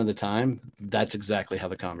 90% of the time, that's exactly how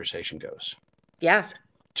the conversation goes. Yeah.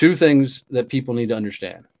 Two things that people need to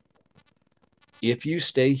understand. If you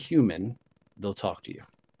stay human, they'll talk to you.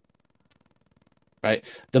 Right.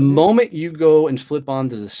 The moment you go and flip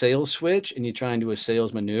onto the sales switch and you try and do a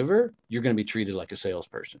sales maneuver, you're going to be treated like a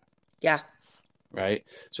salesperson. Yeah. Right.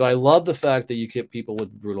 So I love the fact that you keep people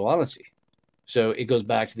with brutal honesty. So it goes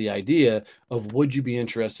back to the idea of, would you be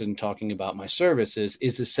interested in talking about my services?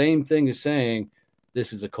 It's the same thing as saying,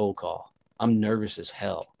 this is a cold call. I'm nervous as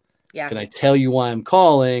hell. Yeah. Can I tell you why I'm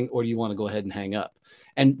calling, or do you want to go ahead and hang up?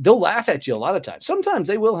 And they'll laugh at you a lot of times. Sometimes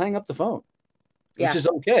they will hang up the phone, which is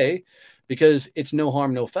okay. Because it's no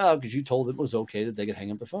harm, no foul, because you told them it was okay that they could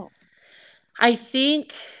hang up the phone. I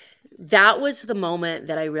think that was the moment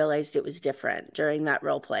that I realized it was different during that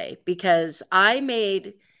role play, because I'm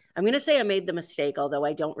going to say I made the mistake, although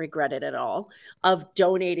I don't regret it at all, of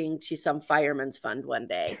donating to some fireman's fund one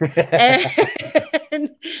day.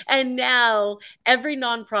 and now every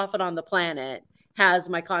nonprofit on the planet has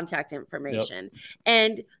my contact information. Yep.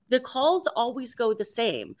 And the calls always go the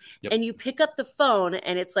same. Yep. And you pick up the phone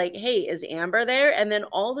and it's like, hey, is Amber there? And then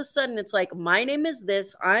all of a sudden it's like, my name is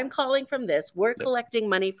this, I'm calling from this, we're collecting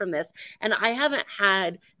money from this. And I haven't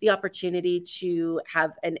had the opportunity to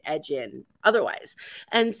have an edge in otherwise.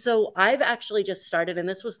 And so I've actually just started, and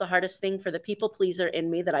this was the hardest thing for the people pleaser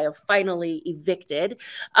in me that I have finally evicted.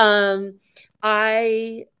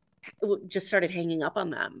 I just started hanging up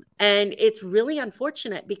on them. And it's really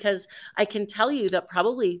unfortunate, because I can tell you that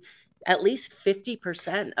probably at least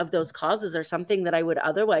 50% of those causes are something that I would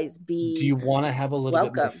otherwise be. Do you want to have a little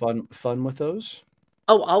bit more fun with those?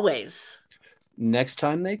 Oh, always. Next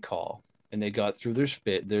time they call and they got through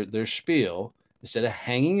their spiel, instead of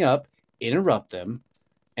hanging up, interrupt them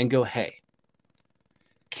and go, hey,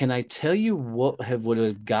 can I tell you what would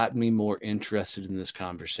have gotten me more interested in this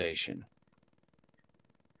conversation?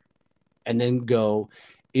 And then go,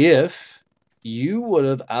 if you would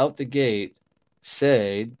have out the gate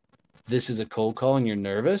said, this is a cold call and you're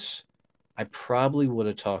nervous, I probably would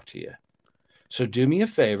have talked to you. So do me a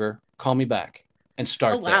favor, call me back and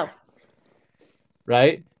start there.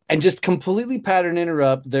 Right? And just completely pattern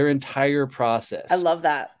interrupt their entire process. I love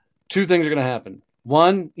that. Two things are going to happen.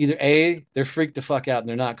 One, either A, they're freaked the fuck out and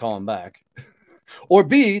they're not calling back. Or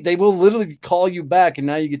B, they will literally call you back and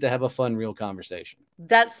now you get to have a fun, real conversation.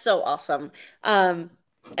 That's so awesome.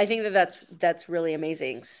 I think that's really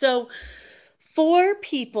amazing. So for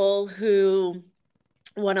people who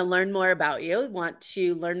want to learn more about you, want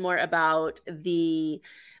to learn more about the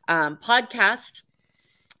podcast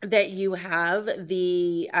that you have,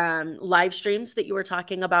 the live streams that you were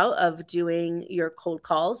talking about of doing your cold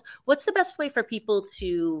calls, what's the best way for people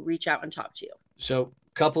to reach out and talk to you? So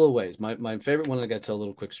a couple of ways. My favorite one, I got to tell a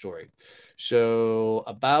little quick story. So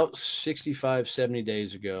about 65, 70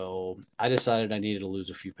 days ago, I decided I needed to lose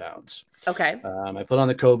a few pounds. Okay. I put on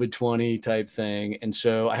the COVID-20 type thing. And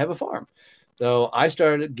so I have a farm. So I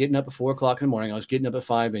started getting up at 4 o'clock in the morning. I was getting up at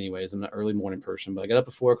 5 anyways. I'm an early morning person, but I got up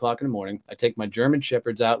at 4 o'clock in the morning. I take my German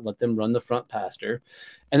Shepherds out, let them run the front pasture.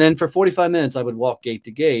 And then for 45 minutes, I would walk gate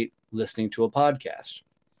to gate listening to a podcast.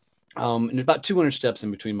 And there's about 200 steps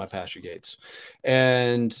in between my pasture gates.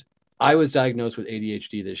 And I was diagnosed with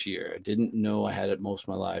ADHD this year. I didn't know I had it most of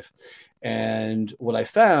my life. And what I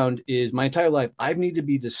found is my entire life, I've needed to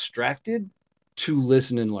be distracted to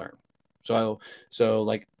listen and learn. So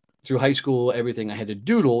like through high school, everything I had to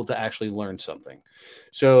doodle to actually learn something.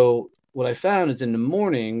 So what I found is in the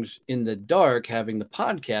mornings, in the dark, having the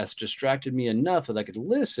podcast distracted me enough that I could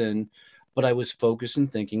listen, but I was focused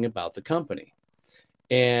and thinking about the company.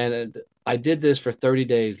 And I did this for 30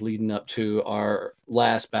 days leading up to our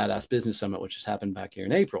last Badass Business Summit, which has happened back here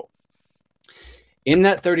in April. In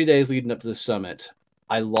that 30 days leading up to the summit,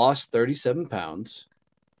 I lost 37 pounds.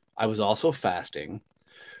 I was also fasting.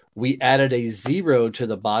 We added a 0 to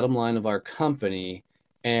the bottom line of our company,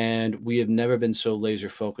 and we have never been so laser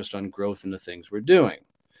focused on growth in the things we're doing.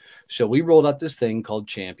 So we rolled up this thing called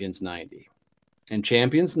Champions 90. And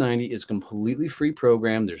Champions 90 is a completely free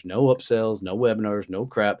program. There's no upsells, no webinars, no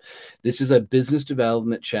crap. This is a business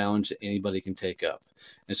development challenge that anybody can take up.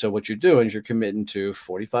 And so what you're doing is you're committing to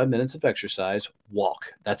 45 minutes of exercise,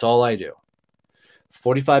 walk. That's all I do.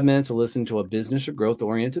 45 minutes of listening to a business or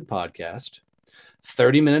growth-oriented podcast.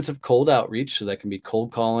 30 minutes of cold outreach. So that can be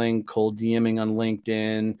cold calling, cold DMing on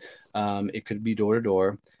LinkedIn. It could be door to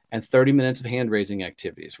door. And 30 minutes of hand raising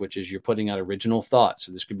activities, which is you're putting out original thoughts.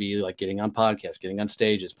 So this could be like getting on podcasts, getting on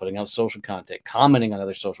stages, putting out social content, commenting on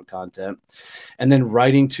other social content, and then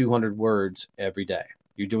writing 200 words every day.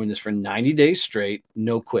 You're doing this for 90 days straight,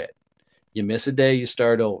 no quit. You miss a day, you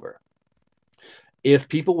start over. If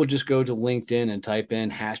people would just go to LinkedIn and type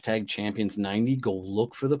in #Champions90, go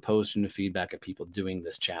look for the post and the feedback of people doing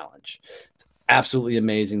this challenge. It's absolutely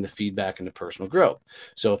amazing, the feedback and the personal growth.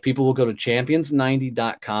 So if people will go to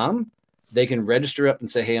champions90.com, they can register up and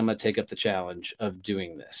say, hey, I'm going to take up the challenge of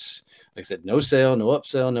doing this. Like I said, no sale, no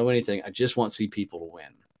upsell, no anything. I just want to see people to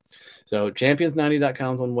win. So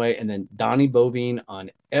champions90.com is one way. And then Donnie Bovine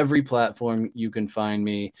on every platform you can find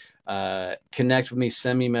me. Connect with me,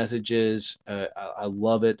 send me messages. I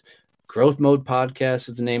love it. Growth Mode Podcast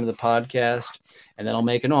is the name of the podcast. And then I'll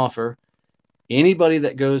make an offer. Anybody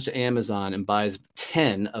that goes to Amazon and buys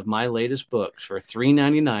 10 of my latest books for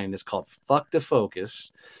 $3.99, it's called Fuck to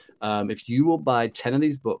Focus. If you will buy 10 of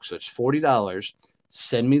these books, so it's $40,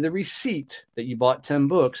 send me the receipt that you bought 10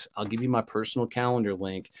 books. I'll give you my personal calendar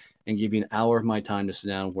link and give you an hour of my time to sit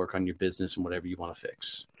down and work on your business and whatever you want to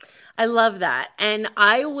fix. I love that. And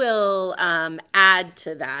I will add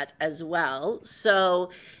to that as well.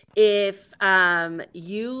 So if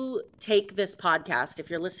you take this podcast, if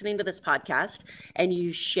you're listening to this podcast and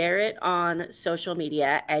you share it on social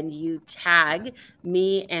media and you tag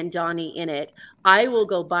me and Donnie in it, I will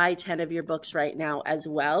go buy 10 of your books right now as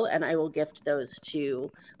well. And I will gift those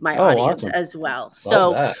to my audience as well.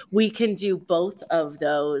 So we can do both of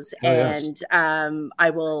those. And I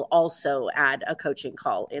will also add a coaching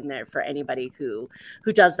call in there for anybody who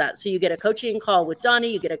does that. So you get a coaching call with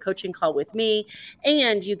Donnie, you get a coaching call with me,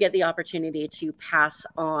 and you get the opportunity to pass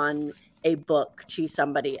on a book to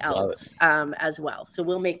somebody else as well. So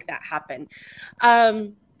we'll make that happen.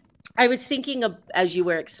 I was thinking of, as you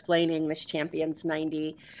were explaining this Champions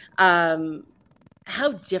 90,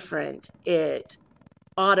 how different it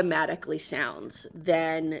automatically sounds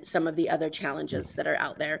than some of the other challenges that are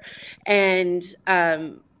out there. And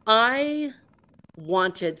I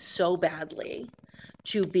wanted so badly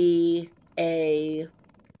to be a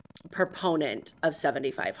proponent of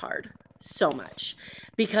 75 Hard so much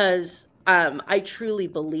because I truly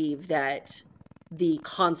believe that the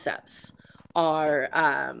concepts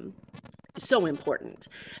are so important.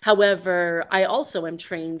 However, I also am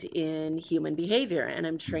trained in human behavior, and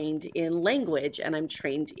I'm trained in language, and I'm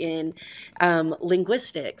trained in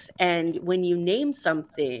linguistics. And when you name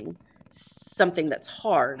something that's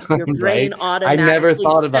hard, your brain Right. I never automatically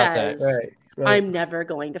thought about that. says, Right. Right. I'm never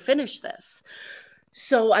going to finish this.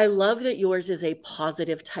 So I love that yours is a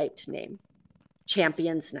positive typed name,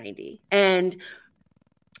 Champions 90. And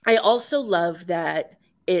I also love that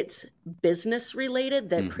it's business related,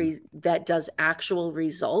 that that does actual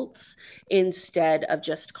results instead of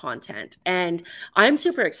just content. And I'm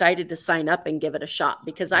super excited to sign up and give it a shot,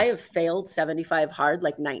 because I have failed 75 hard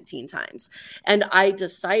like 19 times. And I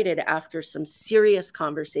decided after some serious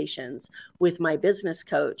conversations with my business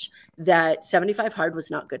coach that 75 hard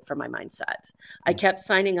was not good for my mindset. I kept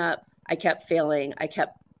signing up, I kept failing, I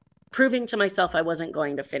kept proving to myself I wasn't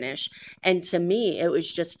going to finish. And to me, it was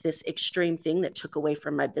just this extreme thing that took away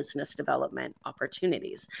from my business development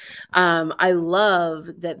opportunities. I love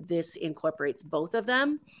that this incorporates both of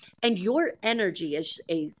them. And your energy is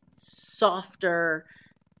a softer,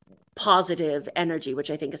 positive energy, which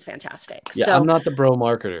I think is fantastic. Yeah, so I'm not the bro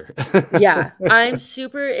marketer. yeah, I'm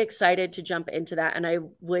super excited to jump into that. And I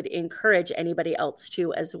would encourage anybody else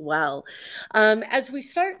to as well. As we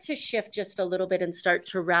start to shift just a little bit and start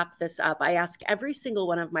to wrap this up, I ask every single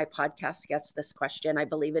one of my podcast guests this question. I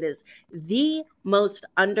believe it is the most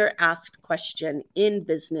under-asked question in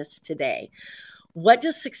business today. What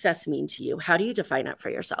does success mean to you? How do you define it for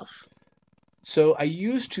yourself? So I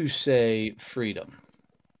used to say freedom.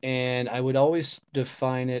 And I would always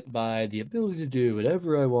define it by the ability to do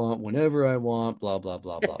whatever I want, whenever I want, blah, blah,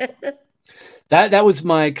 blah, blah, blah. That was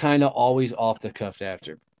my kind of always off the cuff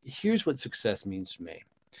after. Here's what success means to me.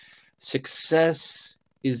 Success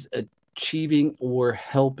is achieving or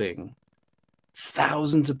helping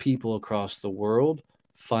thousands of people across the world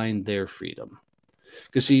find their freedom.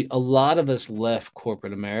 Because see, a lot of us left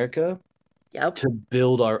corporate America to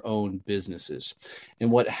build our own businesses.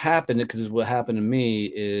 And what happened, because what happened to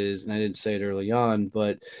me is, and I didn't say it early on,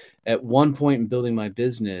 but at one point in building my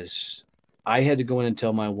business, I had to go in and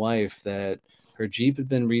tell my wife that her Jeep had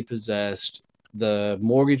been repossessed. The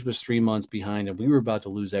mortgage was 3 months behind, and we were about to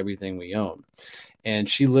lose everything we own. And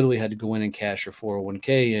she literally had to go in and cash her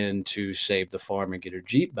 401k in to save the farm and get her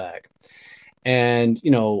Jeep back. And,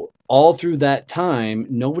 you know, all through that time,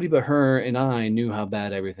 nobody but her and I knew how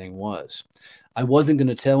bad everything was. I wasn't going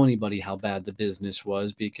to tell anybody how bad the business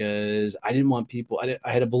was, because I didn't want people,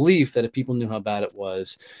 I had a belief that if people knew how bad it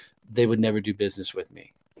was, they would never do business with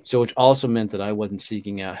me. So which also meant that I wasn't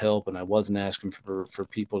seeking out help, and I wasn't asking for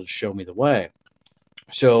people to show me the way.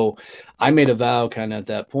 So I made a vow kind of at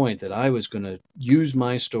that point that I was going to use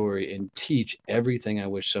my story and teach everything I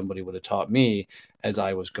wish somebody would have taught me as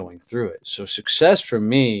I was going through it. So success for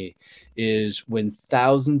me is when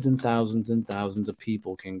thousands and thousands and thousands of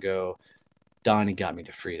people can go, Donnie got me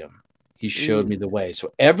to freedom. He showed me the way.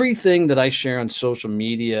 So everything that I share on social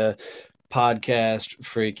media, podcast,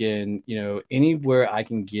 freaking, you know, anywhere I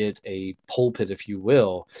can get a pulpit, if you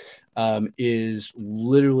will, is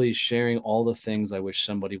literally sharing all the things I wish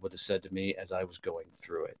somebody would have said to me as I was going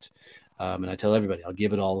through it. And I tell everybody, I'll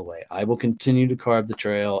give it all away. I will continue to carve the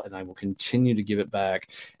trail, and I will continue to give it back.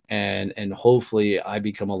 And hopefully I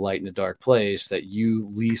become a light in a dark place that you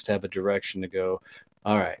at least have a direction to go,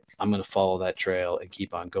 all right, I'm going to follow that trail and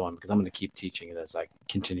keep on going, because I'm going to keep teaching it as I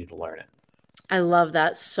continue to learn it. I love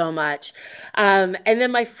that so much. And then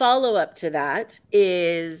my follow-up to that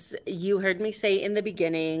is, you heard me say in the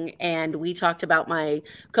beginning, and we talked about my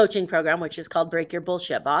coaching program, which is called Break Your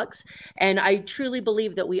Bullshit Box. And I truly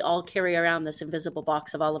believe that we all carry around this invisible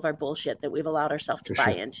box of all of our bullshit that we've allowed ourselves to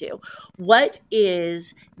buy into. What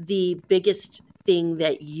is the biggest thing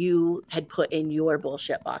that you had put in your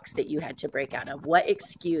bullshit box that you had to break out of? What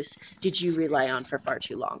excuse did you rely on for far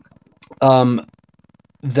too long?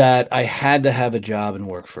 That I had to have a job and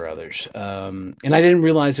work for others. And I didn't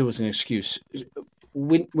realize it was an excuse.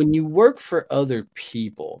 When you work for other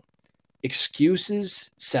people,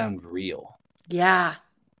 excuses sound real. Yeah.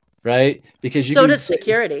 Right? Because you so does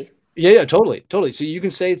security. Yeah, totally. So you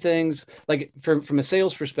can say things like, from a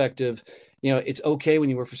sales perspective, you know, it's okay when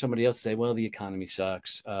you work for somebody else to say, well, the economy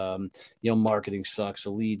sucks. You know, marketing sucks.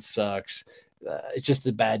 The lead sucks. It's just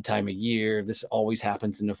a bad time of year. This always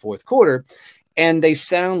happens in the fourth quarter. And they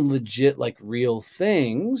sound legit, like real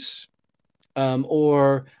things,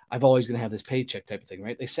 or I've always going to have this paycheck type of thing,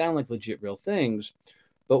 right? They sound like legit real things.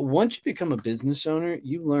 But once you become a business owner,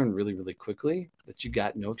 you learn really, really quickly that you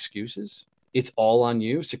got no excuses. It's all on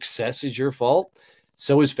you. Success is your fault.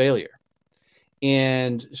 So is failure.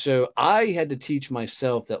 And so I had to teach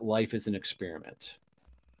myself that life is an experiment.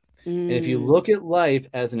 And if you look at life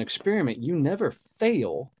as an experiment, you never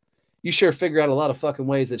fail. You sure figure out a lot of fucking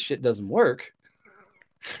ways that shit doesn't work,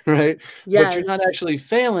 right? Yes. But you're not actually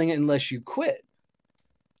failing unless you quit,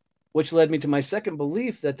 which led me to my second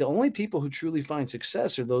belief that the only people who truly find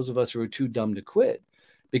success are those of us who are too dumb to quit,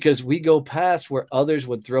 because we go past where others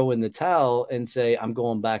would throw in the towel and say, I'm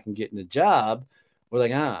going back and getting a job. We're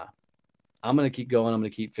like, I'm going to keep going. I'm going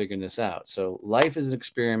to keep figuring this out. So life is an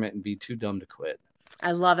experiment, and be too dumb to quit.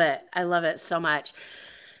 I love it. I love it so much.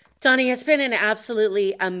 Donnie, it's been an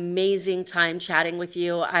absolutely amazing time chatting with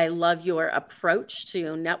you. I love your approach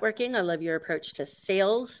to networking. I love your approach to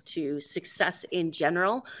sales, to success in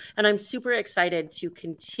general. And I'm super excited to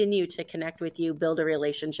continue to connect with you, build a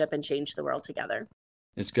relationship, and change the world together.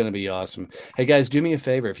 It's going to be awesome. Hey, guys, do me a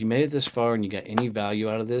favor. If you made it this far and you got any value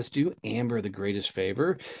out of this, do Amber the greatest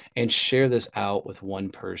favor and share this out with one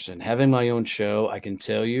person. Having my own show, I can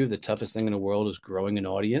tell you the toughest thing in the world is growing an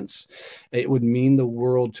audience. It would mean the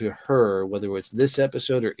world to her, whether it's this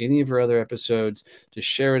episode or any of her other episodes, to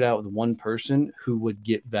share it out with one person who would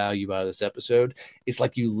get value out of this episode. It's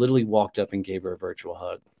like you literally walked up and gave her a virtual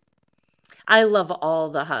hug. I love all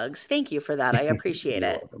the hugs. Thank you for that. I appreciate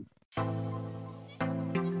it. Welcome.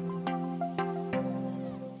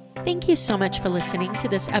 Thank you so much for listening to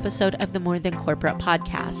this episode of the More Than Corporate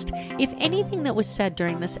podcast. If anything that was said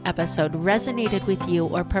during this episode resonated with you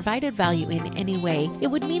or provided value in any way, it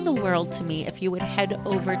would mean the world to me if you would head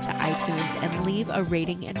over to iTunes and leave a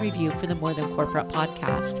rating and review for the More Than Corporate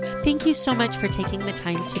podcast. Thank you so much for taking the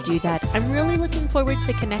time to do that. I'm really looking forward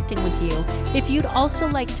to connecting with you. If you'd also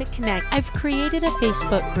like to connect, I've created a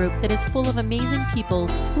Facebook group that is full of amazing people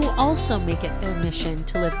who also make it their mission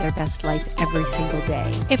to live their best life every single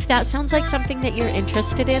day. If that sounds like something that you're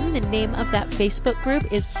interested in, the name of that Facebook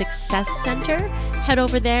group is Success Center. Head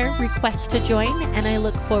over there, request to join, and I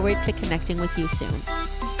look forward to connecting with you soon.